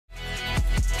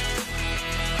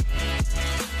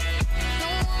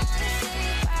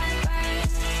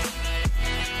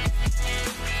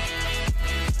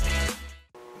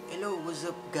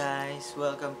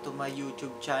my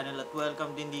YouTube channel at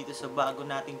welcome din dito sa bago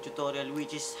nating tutorial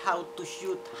which is how to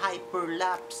shoot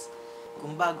hyperlapse.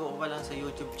 Kung bago ka pa lang sa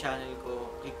YouTube channel ko,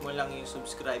 click mo lang yung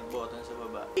subscribe button sa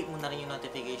baba. Click mo na rin yung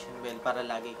notification bell para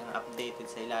lagi kang updated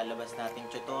sa ilalabas nating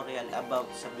tutorial about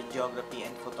sa videography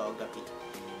and photography.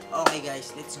 Okay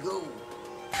guys, let's go!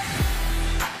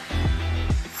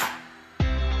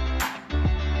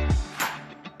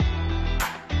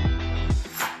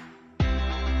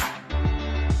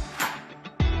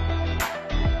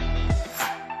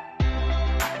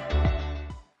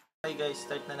 Okay guys,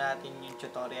 start na natin yung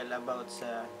tutorial about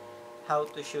sa how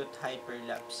to shoot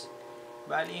hyperlapse.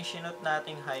 Bali yung shoot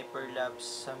nating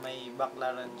hyperlapse sa may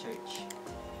Baclaran Church.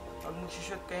 Pag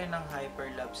mag-shoot kayo ng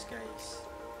hyperlapse guys,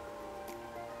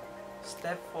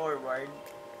 step forward,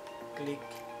 click,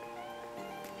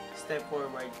 step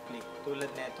forward, click, tulad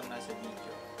na itong nasa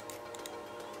video.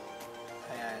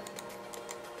 Ayan.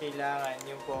 Kailangan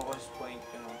yung focus point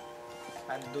nyo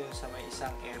andun sa may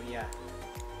isang area.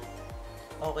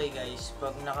 Okay guys,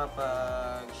 pag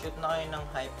nakapag-shoot na kayo ng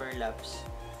hyperlapse,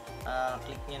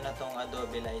 click nyo na tong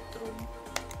Adobe Lightroom.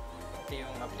 Ito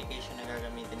yung application na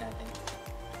gagamitin natin.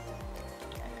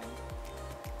 Ayan.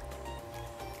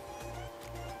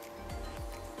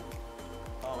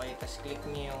 Okay, tapos click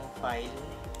nyo yung file.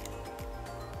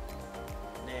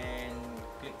 Then,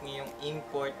 click nyo yung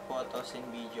import photos and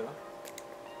video.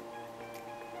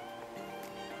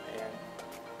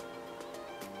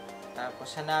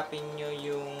 Tapos hanapin nyo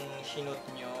yung shinoot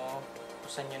nyo kung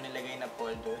saan nyo nilagay na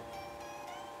folder.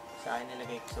 Sa akin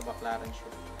nilagay ko sa Baclaran shoot.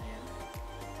 Ayan.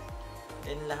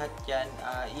 Then lahat yan,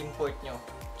 import nyo.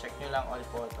 Check nyo lang all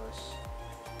photos.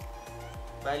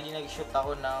 Bali nag-shoot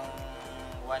ako ng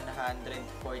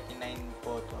 149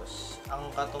 photos. Ang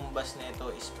katumbas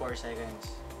nito is 4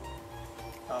 seconds.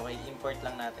 Okay, import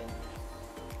lang natin.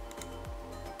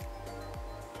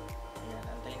 Ayan,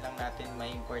 antayin lang natin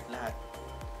ma-import lahat.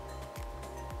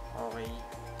 Okay.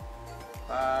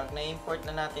 Pag na-import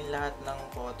na natin lahat ng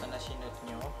photo na sinut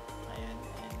nyo, ayan,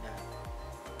 ayan lahat.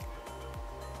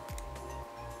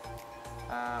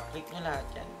 Click nyo lahat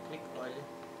yan. Click all.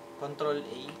 Control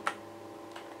A.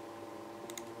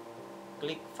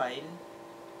 Click file.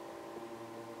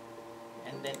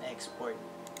 And then export.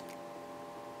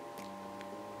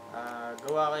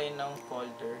 Gawa kayo ng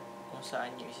folder kung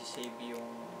saan nyo isi-save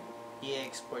yung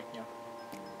i-export nyo.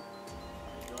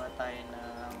 Gawa tayo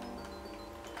ng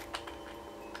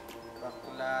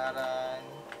Baclaran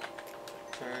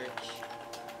Church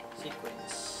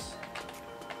sequence.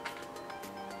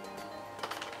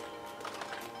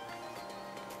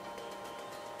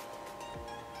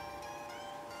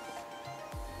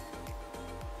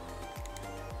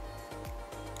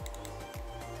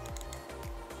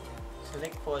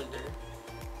 Select folder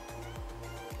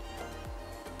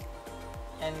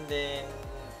and then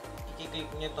i-click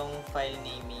nyo tong file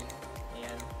naming.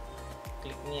 Ayan.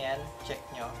 Click nyo yan. Check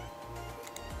nyo.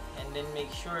 And then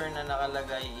make sure na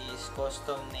nakalagay is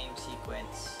custom name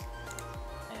sequence.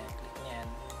 Ayan. Click nyo yan.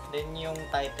 Then yung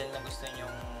title na gusto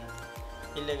nyong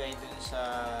ilagay dun sa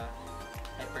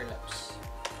hyperlapse.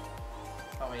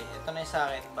 Okay. Ito na sa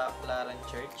akin. Baclaran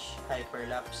Church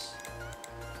hyperlapse.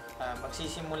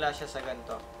 Magsisimula siya sa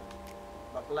ganito.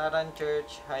 Baclaran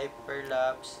Church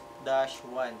hyperlapse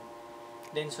 -1.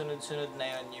 Then, sunod-sunod na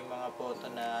yon yung mga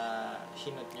photo na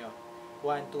sinut nyo.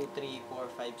 1, 2, 3, 4,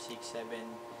 5, 6, 7,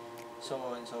 so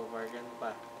on, so far. Ganun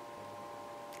pa.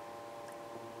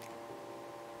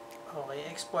 Okay,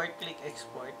 export. Click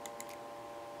export.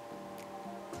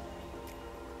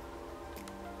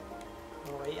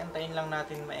 Okay, antayin lang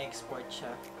natin ma-export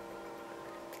siya.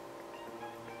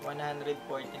 149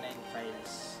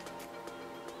 files.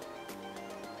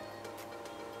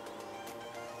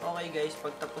 Okay guys,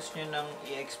 pagtapos nyo nang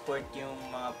i-export yung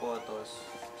mga photos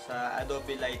sa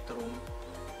Adobe Lightroom,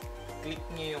 click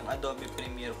nyo yung Adobe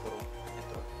Premiere Pro.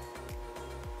 Ito.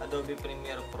 Adobe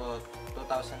Premiere Pro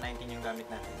 2019 yung gamit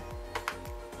natin.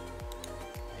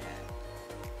 Ayan.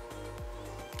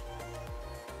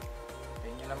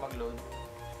 Ayan nyo lang mag-load.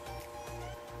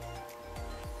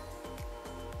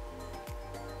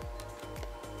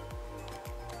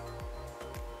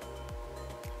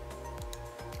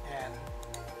 Ayan.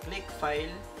 Click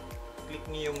file, click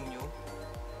niyo yung new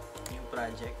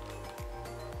project.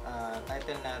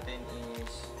 Title natin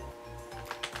is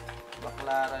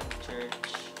Baclaran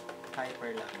Church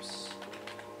hyperlapse.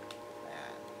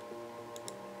 Ayan.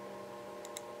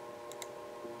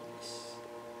 Yes.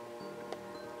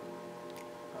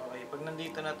 Okay, pag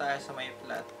nandito na tayo sa may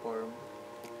platform,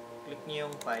 click niyo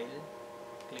yung file,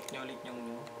 click niyo ulit yung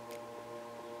new,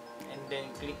 and then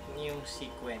click niyo yung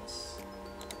sequence.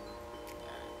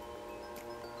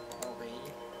 Okay.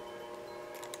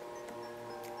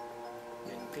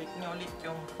 click nyo ulit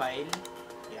yung file.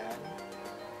 Yan.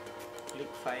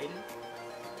 Click file.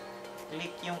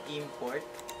 Click yung import.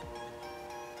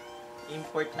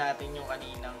 Import natin yung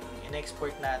kaninang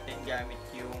in-export natin gamit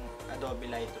yung Adobe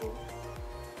Lightroom.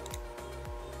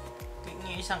 Click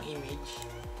nyo isang image.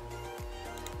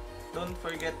 Don't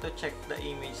forget to check the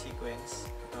image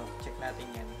sequence. Ito, check natin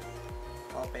yan.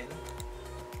 Open.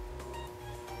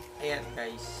 Ayan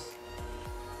guys.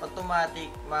 Automatic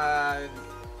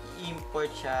mag-import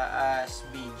siya as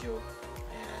video.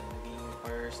 Ayan, naging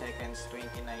 4 seconds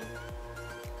 29.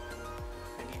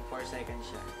 Naging 4 seconds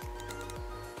siya.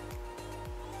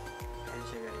 Ayan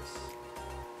siya guys.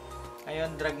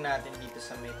 Ngayon, drag natin dito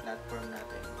sa may platform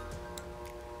natin.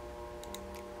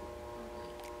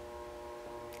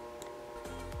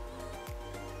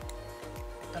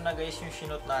 Ito na guys yung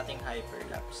sinot nating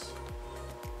hyperlapse.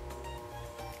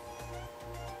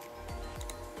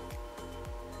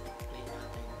 Play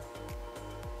natin.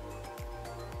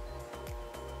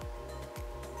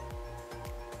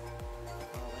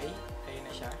 Okay, ayun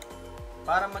na siya.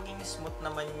 Para maging smooth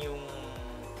naman yung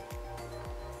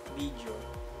video,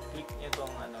 click nyo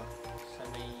tong sa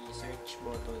may search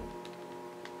button.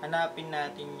 Hanapin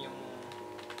natin yung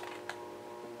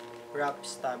wrap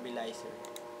stabilizer.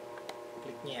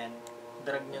 Click nyo yan.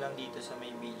 Drag nyo lang dito sa may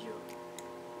video.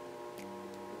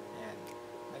 Ayan.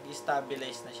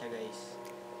 Nag-stabilize na siya guys.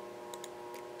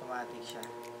 Automatic siya.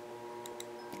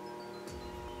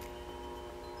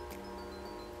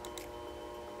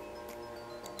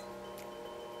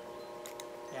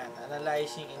 Ayan.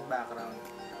 Analyzing in background.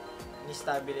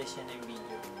 Ni-stabilize niya na yung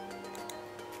video.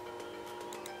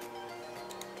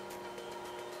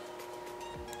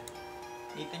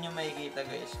 Dito nyo makikita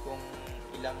guys kung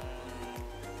ilang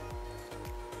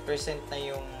percent na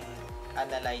yung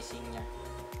analyzing niya.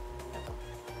 Ito.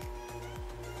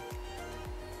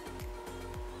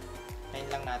 9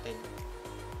 lang natin.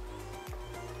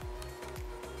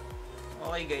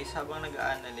 Okay guys, habang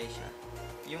nag-a-analyze siya,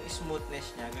 yung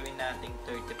smoothness niya, gawin nating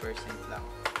 30% lang.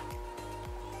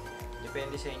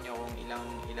 Depende sa inyo kung ilang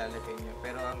ilalagay nyo.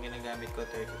 Pero ang ginagamit ko,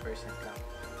 30% lang.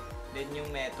 Then yung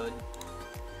method,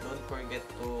 don't forget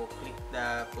to click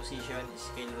the position,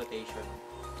 scale, rotation.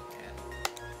 Ayan.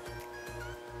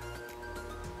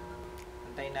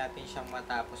 Antayin natin siyang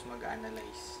matapos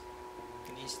mag-analyze.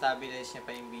 Ini-stabilize niya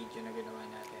pa yung video na ginawa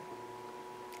natin.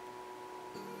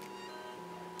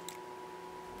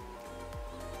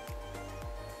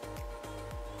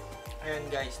 Ayun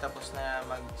guys, tapos na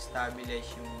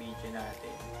mag-stabilize yung video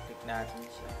natin. Click natin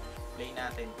siya. Play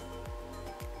natin.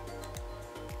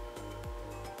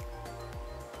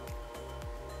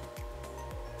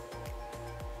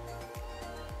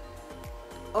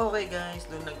 Okay guys,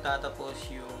 doon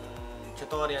nagtatapos yung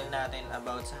tutorial natin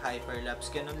about sa hyperlapse.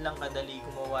 Ganun lang kadali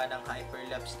gumawa ng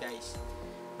hyperlapse guys.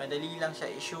 Madali lang siya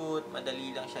i-shoot,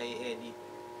 madali lang siya i-edit.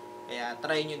 Kaya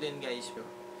try nyo din guys.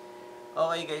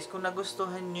 Okay guys, kung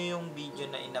nagustuhan nyo yung video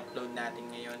na in-upload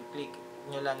natin ngayon, click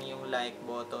nyo lang yung like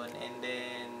button and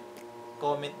then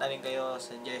comment na rin kayo,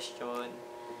 suggestion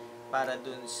para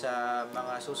dun sa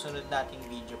mga susunod nating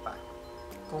video pa.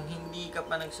 Kung hindi ka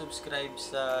pa nag-subscribe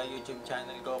sa YouTube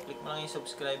channel ko, click mo lang yung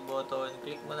subscribe button,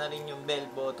 click mo na rin yung bell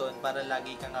button para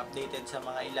lagi kang updated sa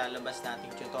mga ilalabas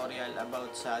nating tutorial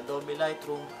about sa Adobe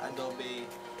Lightroom, Adobe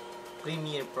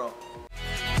Premiere Pro.